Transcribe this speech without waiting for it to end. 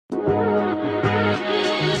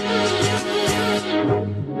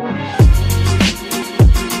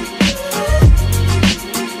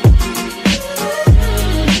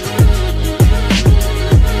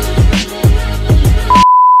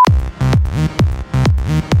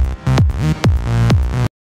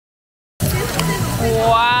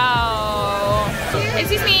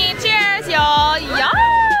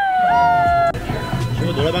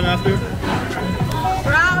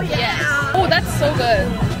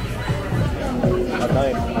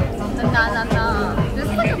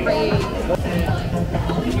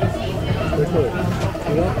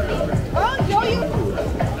That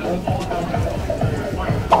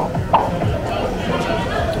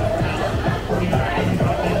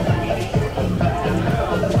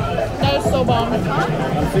is so bomb.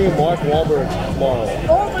 I'm seeing Mark Wahlberg tomorrow.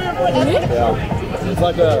 Really? Yeah. It's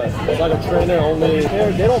like a trainer only.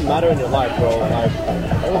 They don't matter in your life, bro. Like,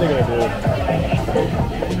 what are they gonna do?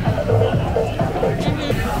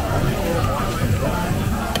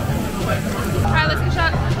 Alright, let's get a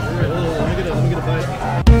shot. Let me get a bite.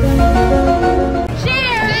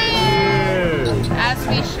 Cheers! As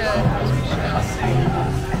we should.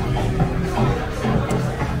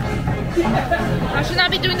 I should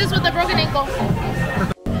not be doing this with a broken ankle.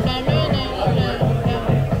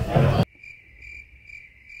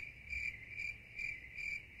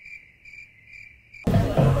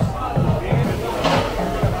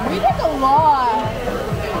 We took a lot.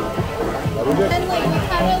 And like we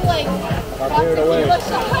kind of like got tequila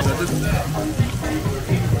shots.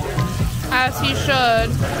 As he should.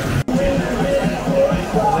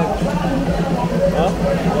 Huh?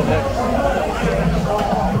 Okay.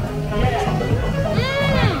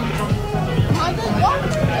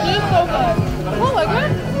 This is so good. Oh my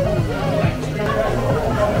god.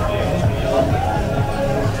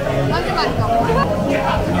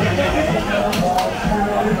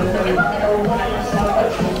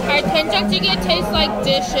 Our 된장찌개 tastes like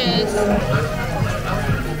dishes.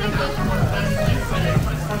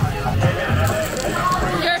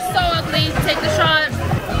 You're so ugly. Take the shot.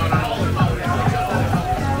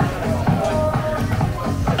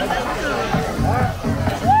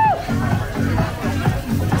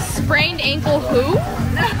 Sprained ankle who?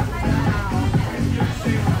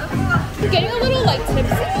 Getting a little like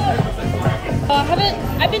tipsy.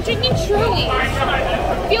 I've been drinking Truly.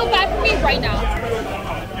 Feel bad for me right now.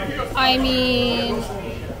 I mean,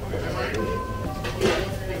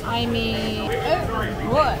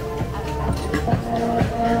 what?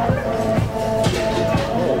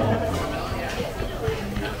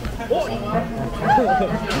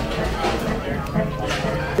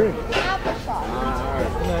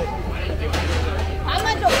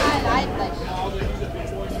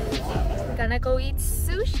 We're gonna go eat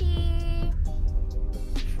sushi.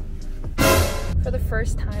 For the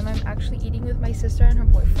first time, I'm actually eating with my sister and her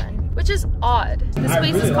boyfriend, which is odd. This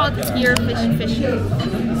place is called Ear Fishy Fishy.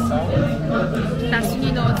 That's when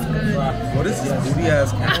you know it's good. What is this booty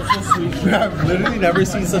ass camel so sweet? I've literally never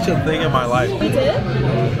seen such a thing in my life. We did?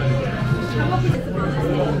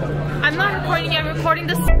 I'm not recording yet, I'm recording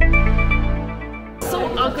this. So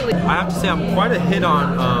ugly. I have to say, I'm quite a hit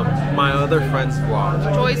on my other friend's vlog.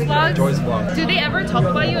 Joy's vlog? Joy's vlog. Do they ever talk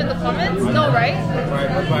about you in the comments? No, right? Right,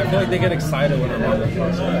 but I feel like they get excited when I'm on their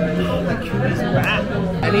vlog. Oh, my cutie is back.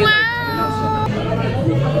 Wow!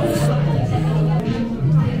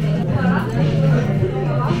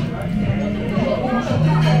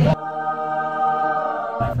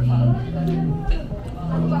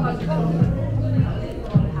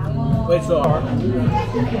 Wait, so hard?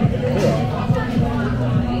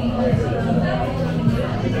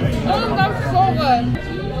 Oh, that's so good.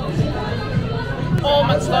 Oh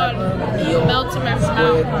my god. Melts in my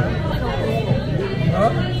mouth.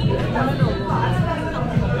 Huh?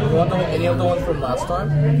 You want any of the ones from last time?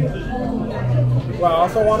 Well, I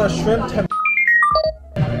also want a shrimp tempura.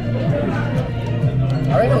 I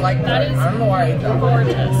don't even like that. I don't know why I ate that.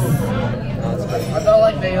 Gorgeous. I felt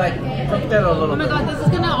like they cooked it a little bit. Oh my god, this is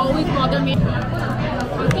gonna always bother me. I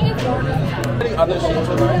think it's gorgeous. Other sheets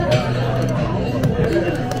are right?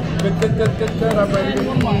 Good. I'm ready to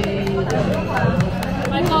eat.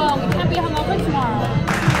 Michael, we can't be hungover tomorrow.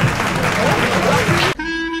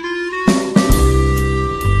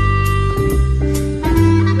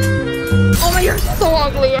 Oh my, you're so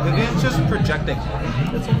ugly. It's just projecting.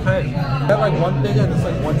 It's okay. I had like one thing and it's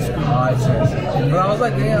like one spoon. But I was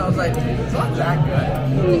like, yeah, it's not that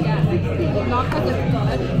good. Not because it's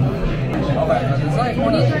good. Okay, it's like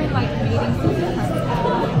one of During like meetings.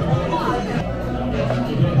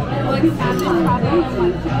 Like salmon problem.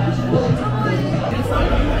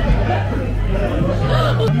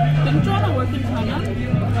 Didn't you want to work in China?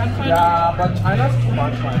 yeah, but China's too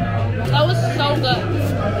much right now. That was so good.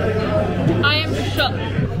 I am shook.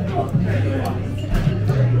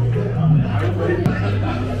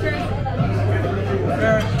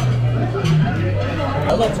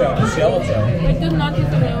 Yellowtail, it's yellowtail. It does not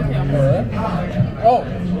taste like yellowtail. Oh,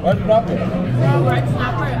 red snapper. Red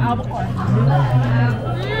snapper albacore.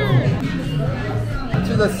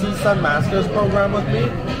 To the CSUN Masters program with me.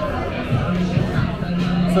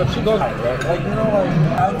 So if she goes, like, you know, like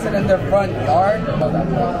outside in their front yard. I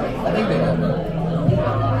think they will.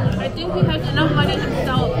 I think he has enough money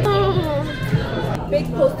himself. big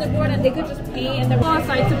poster board and they could just paint and they're all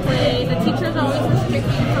outside to play. The teachers are always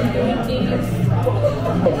restricting from doing things.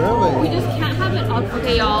 Really? We just can't have it up.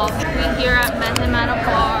 Okay, y'all. We're here at Manor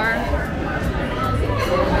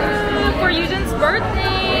for Eugen's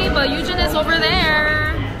birthday, but Eugen is over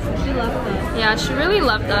there. She loved us. Yeah, she really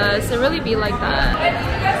loved us. It really be like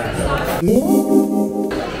that.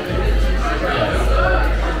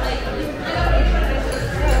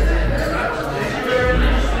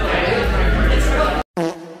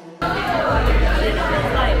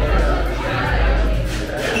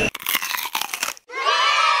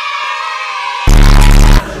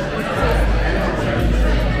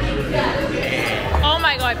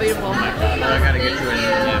 Beautiful. I gotta get you in.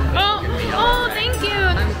 Yeah. Oh, thank you.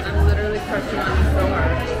 I'm literally crushing on you so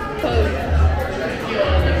hard.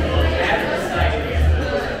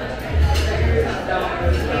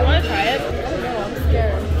 You want to try it? No, I'm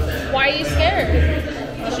scared. Why are you scared?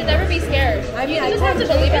 You should never be scared. I mean, you I just have to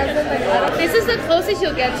believe in yourself. it. This is the closest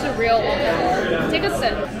you'll get to real alcohol. Take a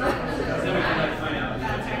sip.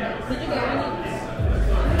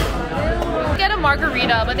 Get a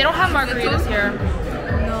margarita, but they don't have margaritas here.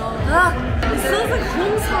 It smells like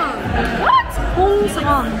Hongsam. What?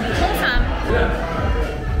 Hongsam. Hongsam.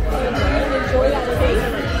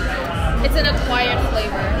 It's an acquired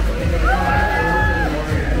flavor.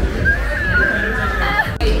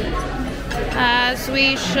 As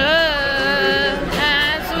we should.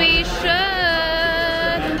 As we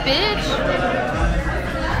should. Bitch.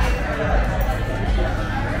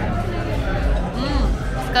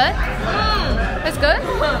 It's good? It's good?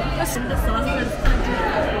 The sauce is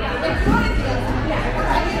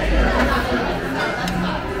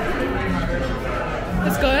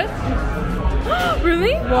It's good?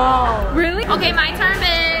 Really? wow. Really? Okay, my turn,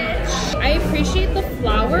 bitch. I appreciate the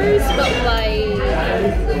flowers, but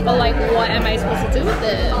like, what am I supposed to do with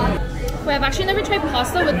it? Wait, I've actually never tried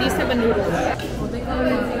pasta with these type of noodles.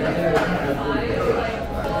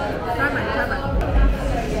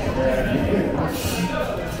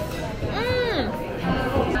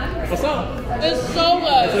 What's up? It's so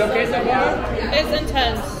good. Is it okay so far? It's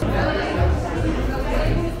intense.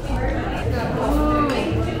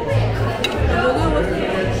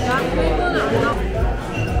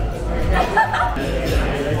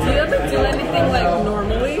 Do you ever do anything like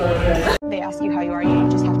normally? They ask you how you are, you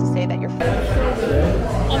just have to say that you're fine.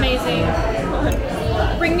 Amazing.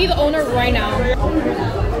 Bring me the owner right now.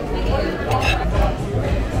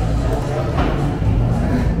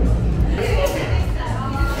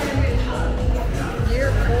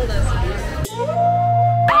 You're cold as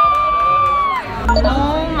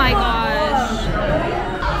Oh my gosh.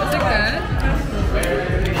 Is it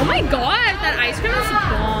good? Oh my god, that ice cream is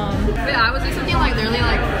bomb. Wait, I was expecting like literally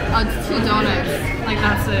like 2 donuts. Like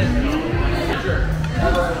that's it.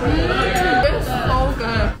 It's so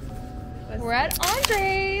good. We're at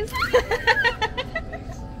Andre's.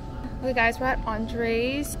 Okay guys, we're at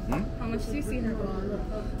Andre's. How much do you see her on?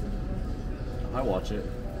 I watch it.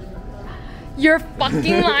 You're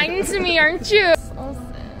fucking lying to me, aren't you? So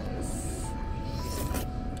sis.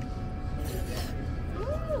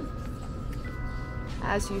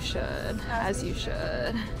 As you should. As you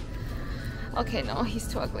should. Okay, no, he's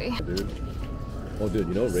too ugly. Dude. Oh, dude,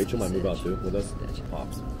 you know Rachel might move out too with us?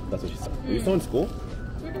 Pops. That's what she said. Are you still in school?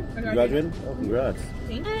 You graduated? Oh, congrats.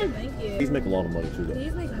 Thank you, thank you. These make a lot of money too, though.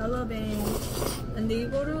 These like hella bangs. And they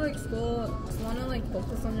go to like school, just wanna like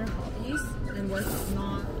focus on your hobbies and work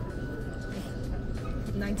not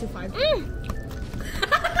 9 to 5.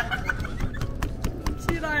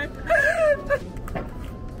 Cheater.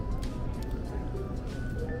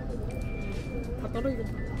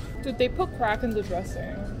 Dude, they put crack in the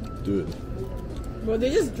dressing. Dude. Bro,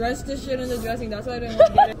 they just dressed this shit in the dressing. That's why I didn't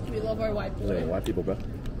want to get it. We love our white boy. Like, white people, bro.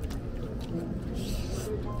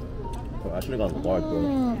 Bro, I should have gone to the bar,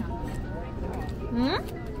 bro.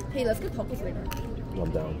 Hey, let's get tacos later.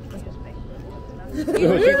 I'm down. Let's go.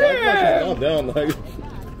 I'm down, like.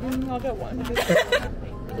 I'll get one.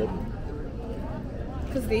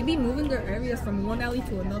 Because they be moving their areas from one alley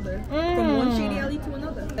to another. From one shady alley to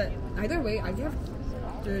another. But either way, I have...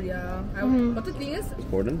 Dude, yeah. But the thing is...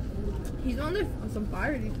 Gordon? He's on some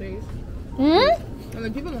fire these days. Hmm? And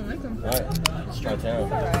like, people don't like him. Alright, let's try town.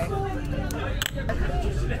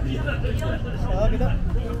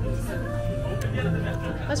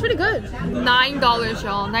 That's pretty good. $9,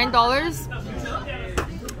 y'all. $9.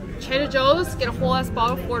 Trader Joe's, get a whole ass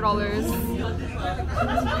bottle, $4.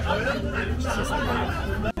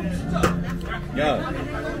 Yeah.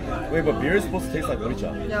 Wait, but beer is supposed to taste like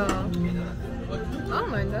Oricha. Yeah. I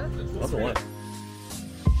don't mind that. That's the one.